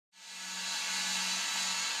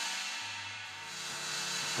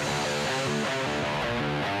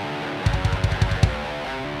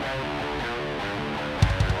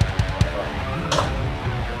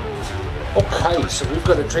Hey, so we've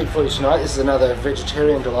got a treat for you tonight. This is another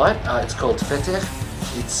vegetarian delight. It's called fetteh.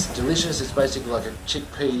 It's delicious. It's basically like a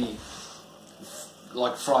chickpea,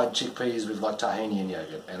 like fried chickpeas with like tahini and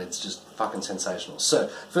yogurt, and it's just fucking sensational. So,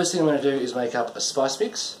 first thing I'm going to do is make up a spice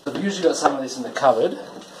mix. I've usually got some of this in the cupboard,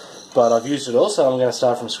 but I've used it all, so I'm going to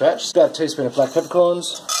start from scratch. About a teaspoon of black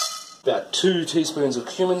peppercorns, about 2 teaspoons of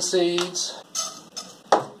cumin seeds,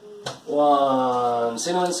 1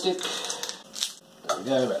 cinnamon stick.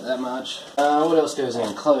 There we go, about that much. What else goes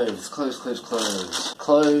in? Cloves.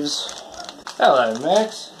 Hello,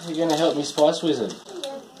 Max. You're going to help me, Spice Wizard?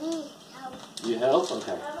 You help?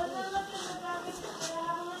 Okay.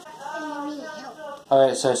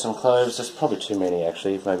 Okay, so some cloves. That's probably too many,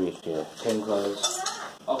 actually. Maybe, yeah, 10 cloves.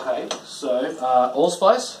 Okay, so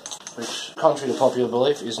allspice, which, contrary to popular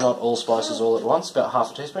belief, is not all spices all at once. About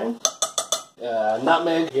half a teaspoon.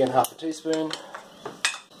 Nutmeg, again, half a teaspoon.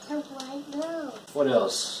 What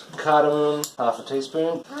else? Cardamom, half a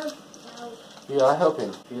teaspoon. Yeah, I help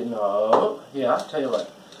him. No. Yeah, tell you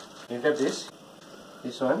what. You grab this.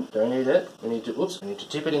 This one. Don't need it. We need to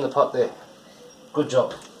tip it in the pot there. Good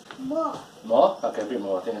job. More. More? Okay, a bit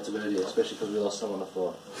more. I think that's a good idea, especially because we lost some on the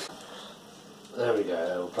floor. There we go.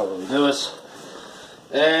 That will probably do it.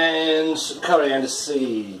 And coriander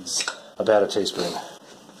seeds. About a teaspoon.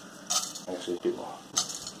 Actually, a bit more.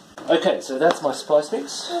 Okay, so that's my spice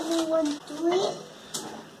mix.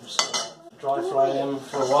 Just dry fry them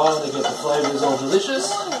for a while to get the flavours all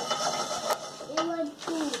delicious.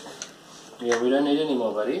 Yeah, we don't need any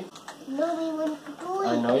more, buddy. No, we want to do it.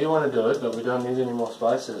 I know you want to do it, but we don't need any more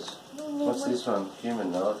spices. What's this one?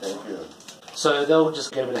 Cumin? No, thank you. So they'll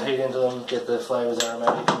just get a bit of heat into them, get the flavours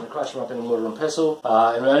aromatic, and crush them up in a mortar and pestle.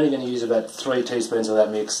 And we're only going to use about 3 teaspoons of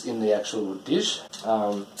that mix in the actual dish,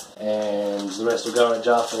 and the rest will go in a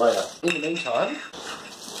jar for later. In the meantime,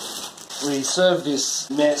 we serve this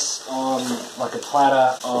mess on like a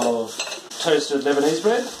platter of toasted Lebanese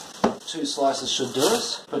bread. 2 slices should do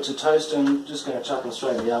us. But to toast them, just going to chuck them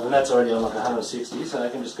straight in the oven. That's already on like 160, so they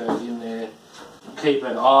can just go in there. Keep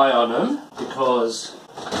an eye on them, because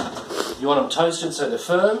you want them toasted so they're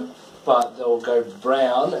firm, but they'll go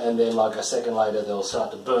brown, and then like a second later they'll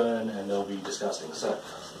start to burn and they'll be disgusting. So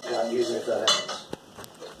can't use them if that happens.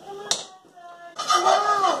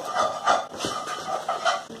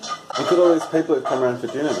 Look at all these people that come around for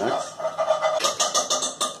dinner, Max.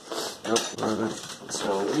 Yep, right.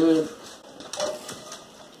 Smelling good.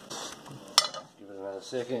 Give it another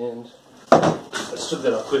second. I just took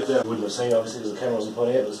that off quick there. I wouldn't have seen, obviously, because the camera wasn't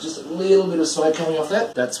pointing out. It was just a little bit of smoke coming off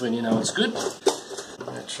that. That's when you know it's good. I'm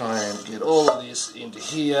going to try and get all of this into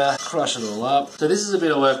here, crush it all up. So this is a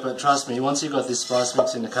bit of work, but trust me, once you've got this spice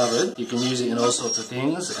mix in the cupboard, you can use it in all sorts of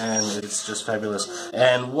things, and it's just fabulous.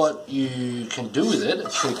 And what you can do with it, a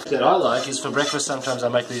trick that I like, is for breakfast sometimes I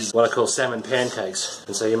make these, what I call salmon pancakes.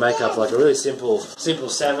 And so you make up like a really simple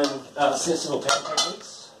salmon, simple pancake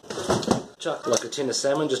mix. Chuck like a tin of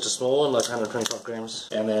salmon, just a small one, like 125 grams,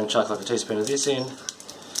 and then chuck like a teaspoon of this in.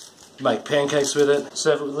 Make pancakes with it,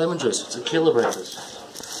 serve it with lemon juice. It's a killer breakfast.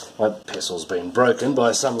 My pestle's been broken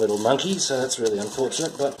by some little monkey, so that's really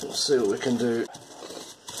unfortunate, but we'll see what we can do.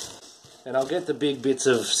 And I'll get the big bits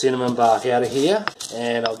of cinnamon bark out of here,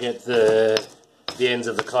 and I'll get the ends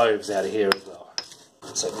of the cloves out of here as well.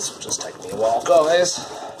 So this will just take me a while, guys.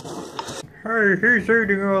 Hey, he's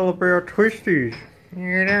eating all of our twisties.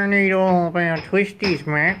 You don't eat all of our twisties,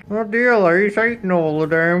 Matt. What deal? He's eating all the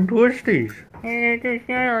damn twisties. Yeah, just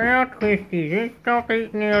our twisties. Let's stop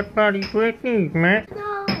eating our bloody twisties, Matt.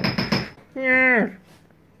 No. Yes.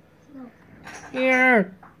 No. Yes.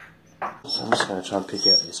 So I'm just going to try and pick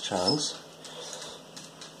out these chunks.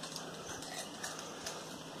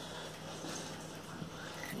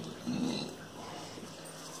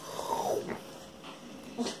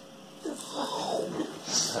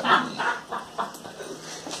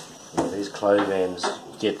 These clove ends,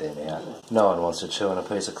 get them out. No one wants to chew on a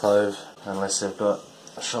piece of clove unless they've got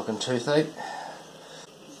a shocking toothache.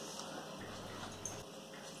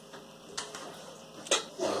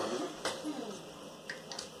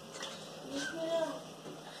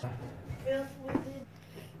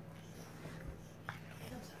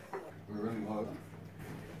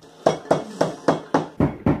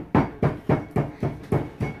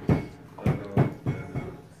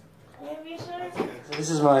 This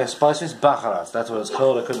is my spice mix, Baharat, that's what it's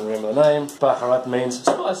called, I couldn't remember the name. Baharat means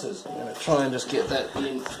spices. I'm going to try and just get that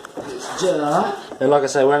in this jar. And like I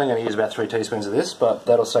say, we're only going to use about 3 teaspoons of this, but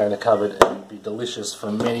that'll stay in the cupboard and be delicious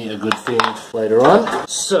for many a good thing later on.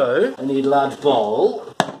 So, I need a large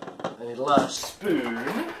bowl, I need a large spoon,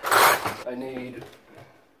 I need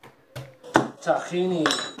tahini.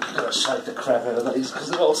 I've got to shake the crap out of these because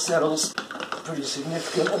it all settles pretty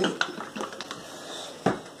significantly.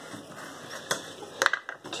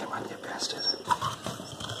 Come on, you bastard.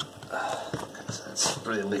 So it's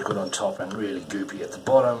really liquid on top and really goopy at the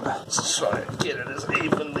bottom. Let's try and get it as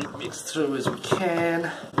evenly mixed through as we can.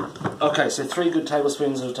 Okay, so 3 good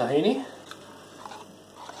tablespoons of tahini.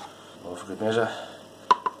 All for good measure.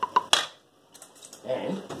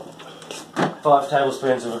 And 5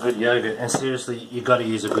 tablespoons of a good yogurt. And seriously, you've got to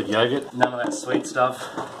use a good yogurt. None of that sweet stuff.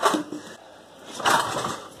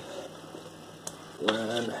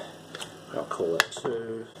 1, I'll call it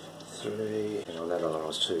 2, 3, and on that other one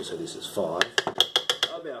was 2, so this is 5.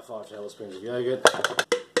 About 5 tablespoons of yogurt.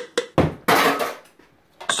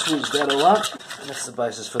 Switch that all up. That's the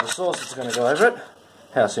basis for the sauce that's going to go over it.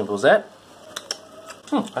 How simple is that?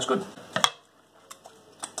 That's good.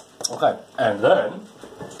 Okay, and then,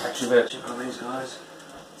 actually better check on these guys.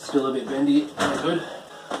 Still a bit bendy, very good.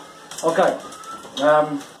 Okay,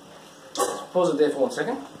 pause it there for 1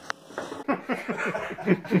 second.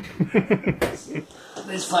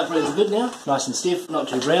 These flatbreads are good now, nice and stiff, not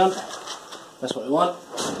too brown. That's what we want.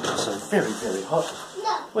 So very, very hot.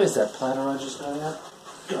 Where's that platter I just got out?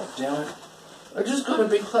 God damn it. I just got a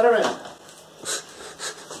big platter out.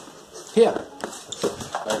 Here.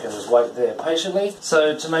 I can just wait there patiently.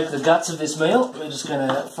 So to make the guts of this meal, we're just going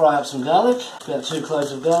to fry up some garlic. About 2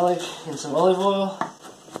 cloves of garlic in some olive oil.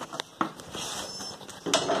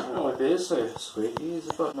 I don't like this, so squeaky.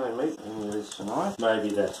 I've got no meat in this tonight. Maybe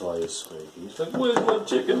that's why you're squeaky. It's like, where's my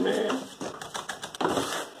chicken, man?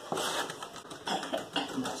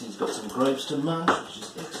 He's got some grapes to munch, which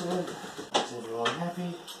is excellent. Is everyone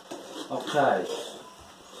happy? Okay.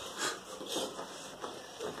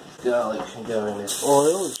 Garlic can go in this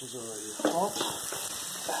oil, which is already hot.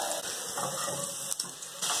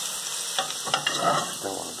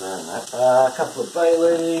 Don't want to burn that. A couple of bay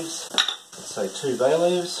leaves. Let's say 2 bay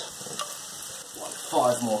leaves.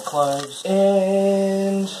 5 more cloves.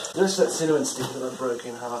 And just that cinnamon stick that I broke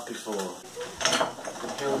in half before.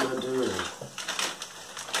 What the hell did I do with it?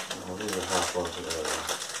 I'll leave it half on together.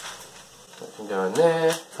 That can go in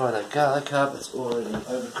there. Fry that garlic up, it's already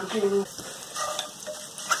overcooking.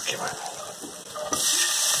 Come on.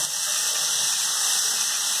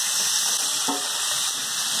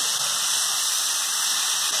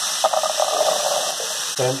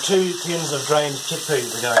 And 2 tins of drained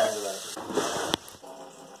chickpeas are going into that.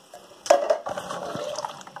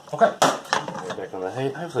 Okay. Get back on the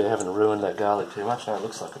heat. Hopefully I haven't ruined that garlic too much. Now it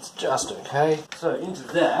looks like it's just okay. So into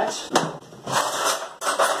that,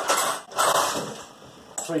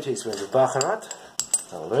 3 teaspoons of Baharat.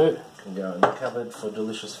 That'll do. Can go in the cupboard for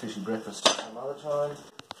delicious fishy breakfast some other time.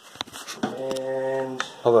 And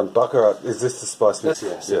hold on, Baharat, is this the spice mix?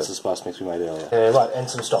 Yes, that's the spice mix we made earlier. Right, and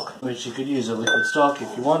some stock, which you could use a liquid stock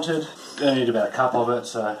if you wanted. You only need about a cup of it,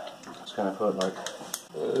 so I'm just going to put like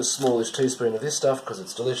a smallish teaspoon of this stuff because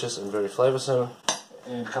it's delicious and very flavoursome.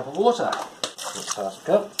 And a cup of water. That's half a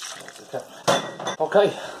cup. That's a cup.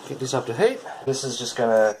 Okay, get this up to heat. This is just going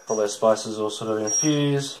to, all those spices all sort of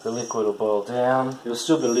infuse. The liquid will boil down. It'll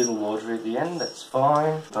still be a little watery at the end, that's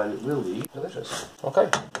fine, but it will be delicious. Okay,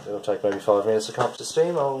 it'll take maybe 5 minutes to come up to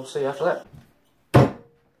steam. I'll see you after that.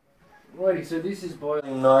 Righty, so this is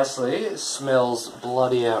boiling nicely. It smells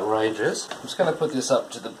bloody outrageous. I'm just going to put this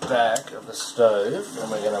up to the back of the stove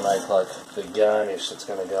and we're going to make like the garnish that's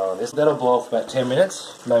going to go on this. That'll boil for about 10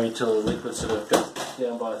 minutes, maybe till the liquid sort of goes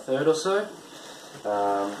down by 1/3 or so.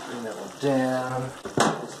 Bring that one down,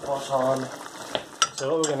 put this pot on. So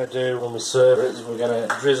what we're going to do when we serve it is we're going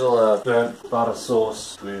to drizzle a burnt butter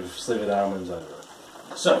sauce with slivered almonds over it.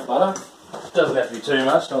 So butter. Doesn't have to be too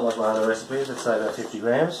much, not like my other recipes, let's say about 50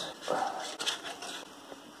 grams.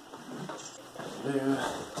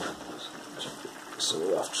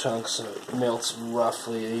 Some rough chunks so it melts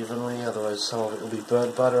roughly evenly, otherwise some of it will be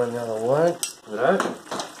burnt butter and the other won't. Righto,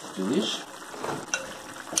 delish.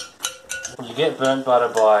 You get burnt butter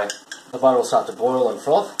by, the butter will start to boil and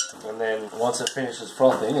froth, and then once it finishes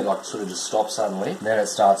frothing, it like sort of just stops suddenly, then it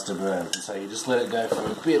starts to burn. And so you just let it go for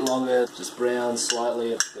a bit longer, just brown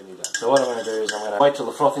slightly, then you're done. So what I'm going to do is I'm going to wait till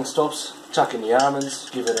the frothing stops, chuck in the almonds,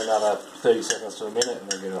 give it another 30 seconds to a minute, and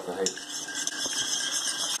then get it off the heat.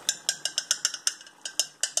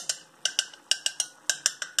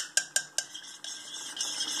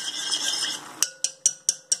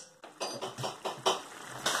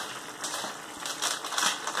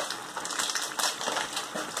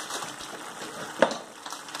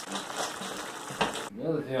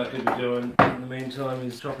 Another thing I could be doing in the meantime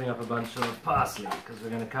is chopping up a bunch of parsley, because we're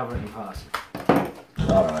going to cover it in parsley. I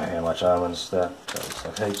don't know how much almonds that looks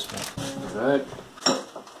like heaps, but there we go.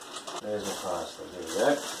 There's the parsley, there we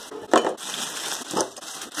go.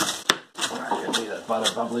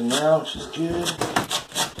 butter bubbling now, which is good.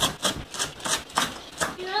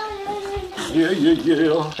 Yeah.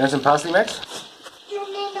 You want some parsley, Max?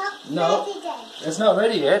 No. It's not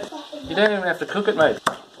ready yet. You don't even have to cook it, mate.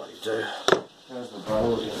 What do you do? There's the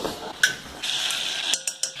bowl again.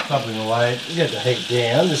 Bubbling away. You get the heat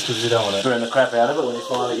down just because you don't want to burn the crap out of it when it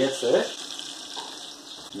finally gets there.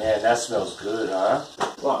 Man, that smells good, huh?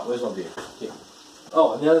 Right, where's my beer? Here.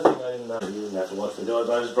 Oh, and the other thing I didn't know, you didn't have to watch me do it,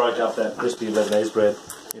 but I just broke up that crispy Lebanese bread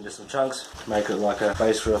into some chunks, make it like a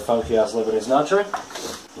base for a funky ass Lebanese nacho,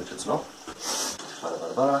 which it's not.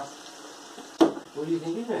 Butter. What do you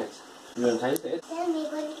think, Max? You want to taste it? Tell me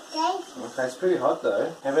what it tastes. Okay, it's pretty hot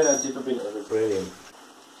though. How about I dip a bit of the bread in?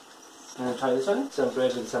 You want to try this one? Some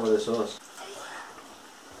bread and some of the sauce.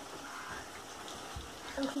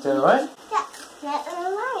 Is that alright? That's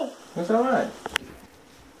alright. It's alright.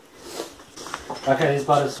 Okay, this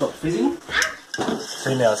butter's stopped fizzing.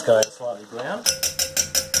 See, now it's going slightly brown.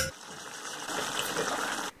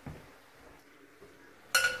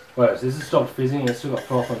 Wait, so this has stopped fizzing, it's still got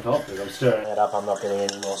froth on top. As I'm stirring it up, I'm not getting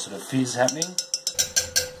any more sort of fizz happening.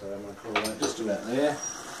 So I'm going to call that just about there.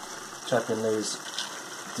 Chuck in these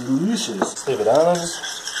delicious slivered almonds.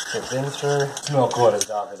 Put them through. It's not quite as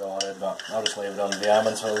dark as I wanted, but I'll just leave it on the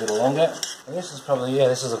almonds for a little longer. And this is probably, yeah,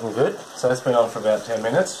 this is looking good. So it's been on for about 10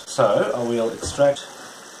 minutes. So I will extract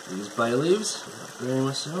these bay leaves. I'm burying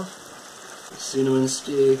myself. The cinnamon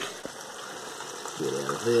stick. Get out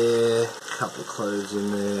of there. Couple of cloves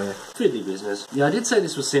in there. Fiddly business. Yeah, I did say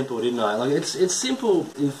this was simple, didn't I? Like it's simple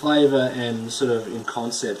in flavour and sort of in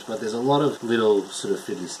concept, but there's a lot of little sort of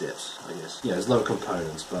fiddly steps, I guess. Yeah, there's a lot of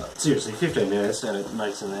components, but seriously, 15 minutes and it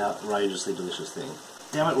makes an outrageously delicious thing.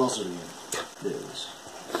 Damn it, lost it again. There it is.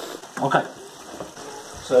 Okay.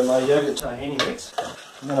 So my yogurt tahini mix.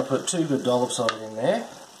 I'm going to put 2 good dollops of it in there.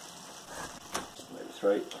 Maybe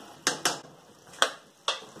 3.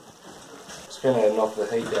 Just going to knock the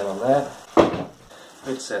heat down on that.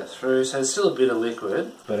 Mix that through, so it's still a bit of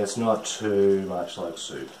liquid, but it's not too much like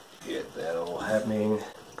soup. Get that all happening.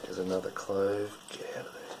 There's another clove. Get out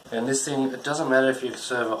of there. And this thing, it doesn't matter if you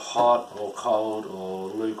serve it hot or cold or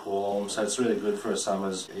lukewarm, so it's really good for a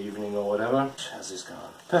summer's evening or whatever. How's this going?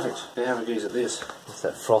 Perfect. Now have a gaze at this. Once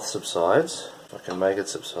that froth subsides, if I can make it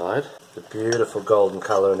subside, the beautiful golden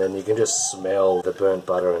colour, and then you can just smell the burnt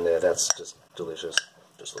butter in there. That's just delicious.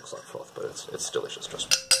 Just looks like froth, but it's delicious, trust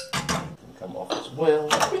me. Come off as well.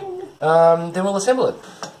 Then we'll assemble it.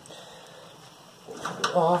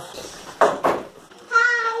 Off.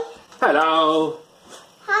 Hi. Hello.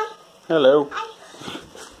 Hi. Hello. Hi.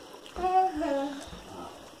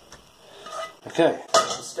 Okay, a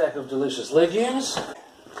stack of delicious legumes. Just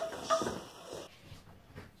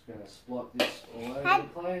gonna splot this all over the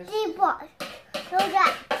place.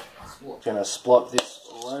 Gonna splot this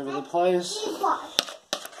all over the place.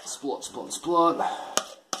 Splot, splot, splot.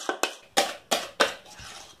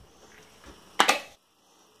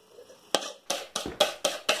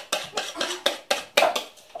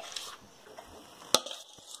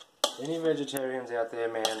 Any vegetarians out there,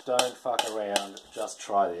 man, don't fuck around, just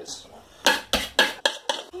try this.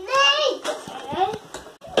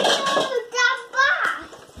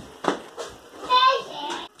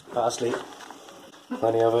 Parsley,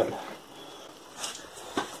 plenty of it.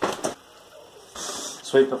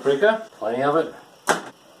 Sweet paprika, plenty of it.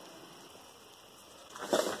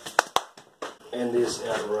 And this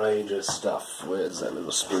outrageous stuff. Where's that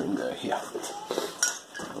little spoon go? Here.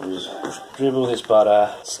 We'll just dribble this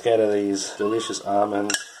butter, scatter these delicious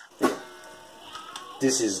almonds.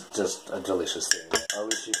 This is just a delicious thing. I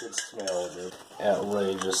wish you could smell the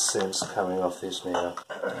outrageous scents coming off this now.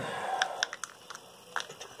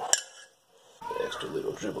 The extra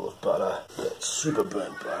little dribble of butter, that super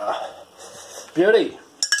burnt butter. Beauty!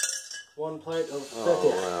 1 plate of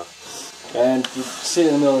fetteh. Wow. And you sit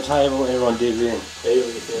in the middle of the table, everyone digs in. Eat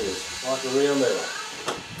with your fingers, like a real meal.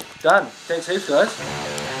 Done. Thanks heaps, guys.